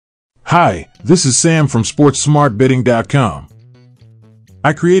Hi, this is Sam from SportsSmartBetting.com.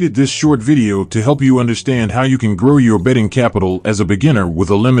 I created this short video to help you understand how you can grow your betting capital as a beginner with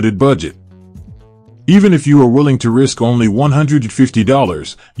a limited budget. Even if you are willing to risk only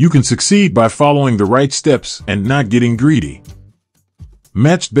 $150, you can succeed by following the right steps and not getting greedy.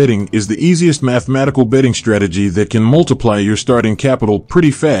 Matched betting is the easiest mathematical betting strategy that can multiply your starting capital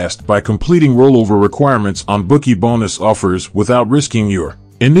pretty fast by completing rollover requirements on bookie bonus offers without risking your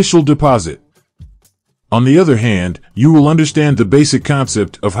initial deposit. On the other hand, you will understand the basic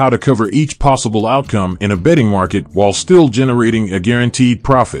concept of how to cover each possible outcome in a betting market while still generating a guaranteed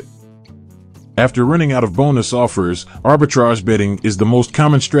profit. After running out of bonus offers, arbitrage betting is the most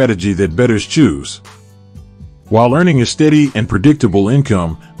common strategy that bettors choose. While earning a steady and predictable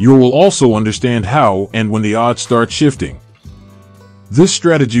income, you will also understand how and when the odds start shifting. This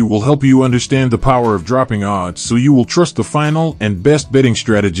strategy will help you understand the power of dropping odds, so you will trust the final and best betting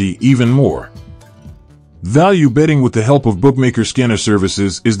strategy even more. Value betting with the help of bookmaker scanner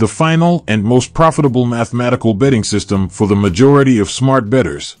services is the final and most profitable mathematical betting system for the majority of smart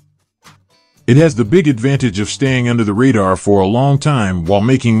bettors. It has the big advantage of staying under the radar for a long time while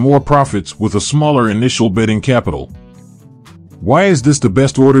making more profits with a smaller initial betting capital. Why is this the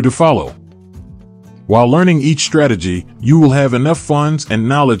best order to follow? While learning each strategy, you will have enough funds and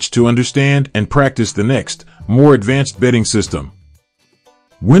knowledge to understand and practice the next, more advanced betting system.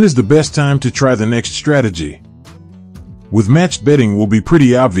 When is the best time to try the next strategy? With matched betting will be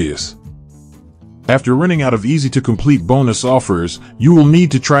pretty obvious. After running out of easy-to-complete bonus offers, you will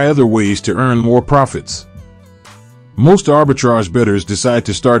need to try other ways to earn more profits. Most arbitrage bettors decide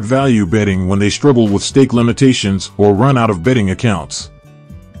to start value betting when they struggle with stake limitations or run out of betting accounts.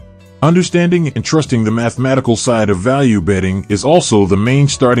 Understanding and trusting the mathematical side of value betting is also the main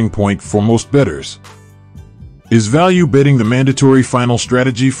starting point for most bettors. Is value betting the mandatory final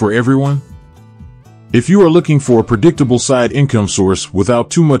strategy for everyone? If you are looking for a predictable side income source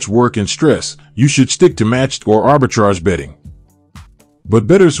without too much work and stress, you should stick to matched or arbitrage betting. But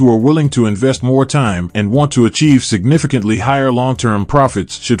bettors who are willing to invest more time and want to achieve significantly higher long-term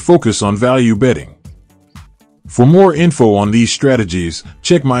profits should focus on value betting. For more info on these strategies,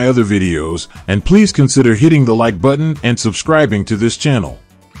 check my other videos, and please consider hitting the like button and subscribing to this channel.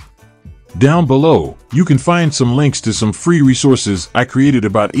 Down below, you can find some links to some free resources I created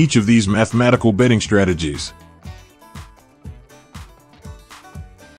about each of these mathematical betting strategies.